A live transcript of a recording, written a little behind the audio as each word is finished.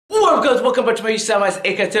up guys, welcome back to my Siana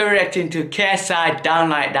Ikasye reacting to KSI, Down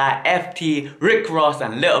Like That, FT, Rick Ross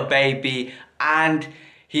and Lil Baby, and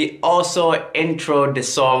he also introed the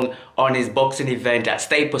song on his boxing event at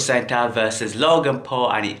Staples Center versus Logan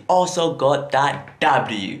Paul, and he also got that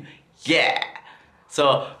W. Yeah!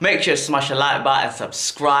 So make sure to smash the like button and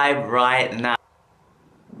subscribe right now.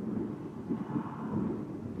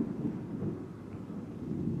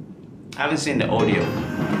 I haven't seen the audio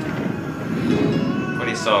for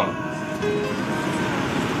this song.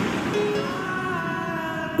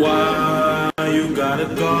 Why you gotta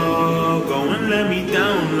go and let me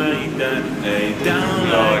down like that? Hey, down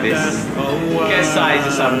like that. Oh, why? KSI is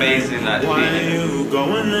just amazing at why video. you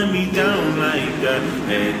go and let me down like that?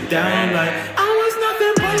 Hey, down like I was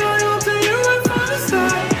nothing but loyal to you right from the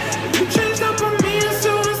start. You changed up on me as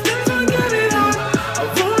soon as things would get it out.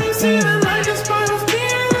 I've always seen the light despite us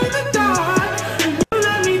being in the dark. And you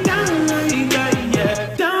let me down like that,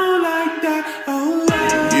 yeah, down like that. Oh, why?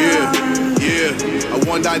 Yeah, I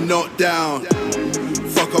want that knockdown.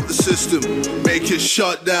 Fuck up the system, make it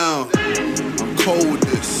shut down. I'm cold with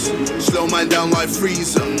this. Slow man down like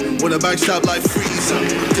freezer. Wanna backstab like freezer.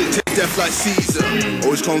 Dictate death like Caesar.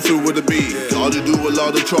 Always come through with a beat. Gotta do a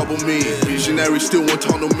lot of trouble me. Visionary still want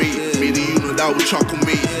tunnel me. Me the unit that will chuckle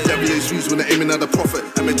me. Devilish views when they're aiming at the prophet.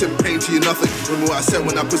 I meant to paint to you nothing. Remember what I said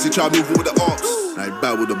when that pussy tried moving with the ops. I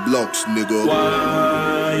bat with the blocks, nigga.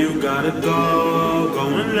 Why you gotta go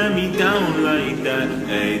and let me down like that?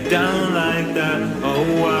 Hey, down like that. Oh,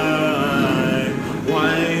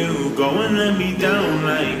 why you go and let me down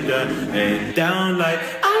like that? Hey, down like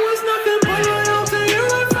I was nothing but loyal to you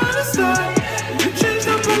right from the start. You changed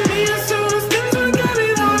up on me as soon as things would get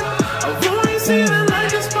it out. I've always seen the light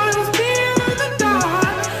despite us being in the dark.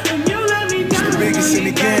 And you let me down. The biggest in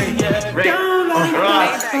the game. Down like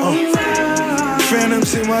that.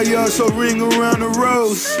 Phantoms in my yard, so ring around the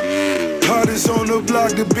rose. Hardest on the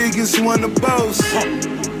block, the biggest one to boast.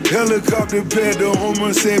 Helicopter pad, the home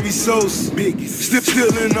run Sammy Sosa.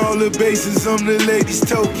 Still in all the bases, I'm the ladies'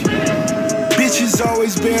 token. Bitches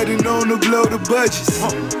always bad and on to blow the budgets.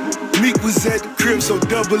 Meek was at the crib, so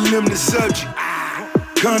double him the subject.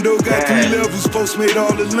 Condo got 3 levels, post made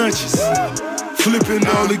all the lunches. Flipping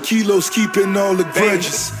all the kilos, keeping all the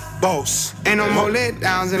grudges. Boss. Ain't no more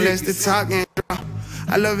letdowns unless the talking drop.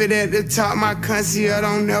 I love it at the top, my concierge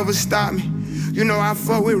don't never stop me. You know I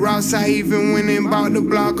fuck with Ross, I even went and bought the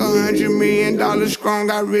block. $100 million strong,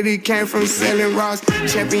 I really came from selling Ross.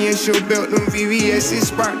 Championship belt, them VVS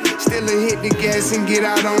spark. Still a hit the gas and get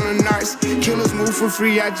out on the narcs. Killers move for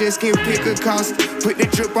free, I just can't pick a cost. Put the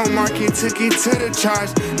drip on market, took it to the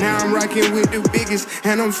charge. Now I'm rocking with the biggest,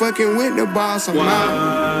 and I'm fucking with the boss. I'm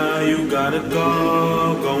Why you gotta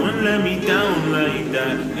go and let me down like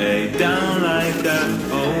that? Hey, down like that.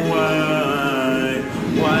 Oh,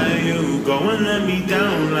 why you go and let me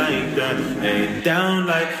down like that? Hey, down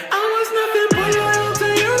like I was nothing but loyal to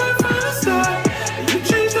you right from the start. You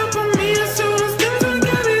changed up on me as soon as things would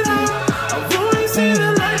get it out. I've always seen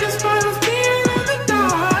the light despite us being in the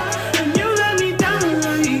dark. And you let me down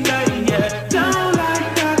like that, yeah, down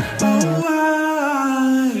like that. Oh,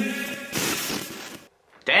 why?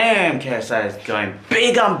 Damn, KSI is going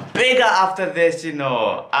bigger and bigger after this, you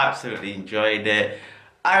know. Absolutely enjoyed it.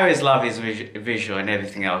 I always love his visual and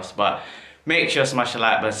everything else, but make sure to smash the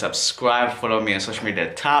like button, subscribe, follow me on social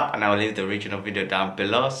media tab, and I will leave the original video down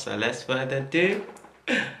below. So let's further ado,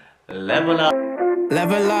 level up.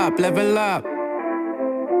 Level up, level up.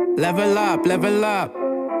 Level up, level up.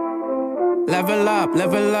 Level up,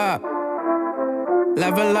 level up.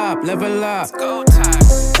 Level up, level up.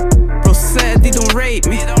 Bro said they don't rate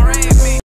me.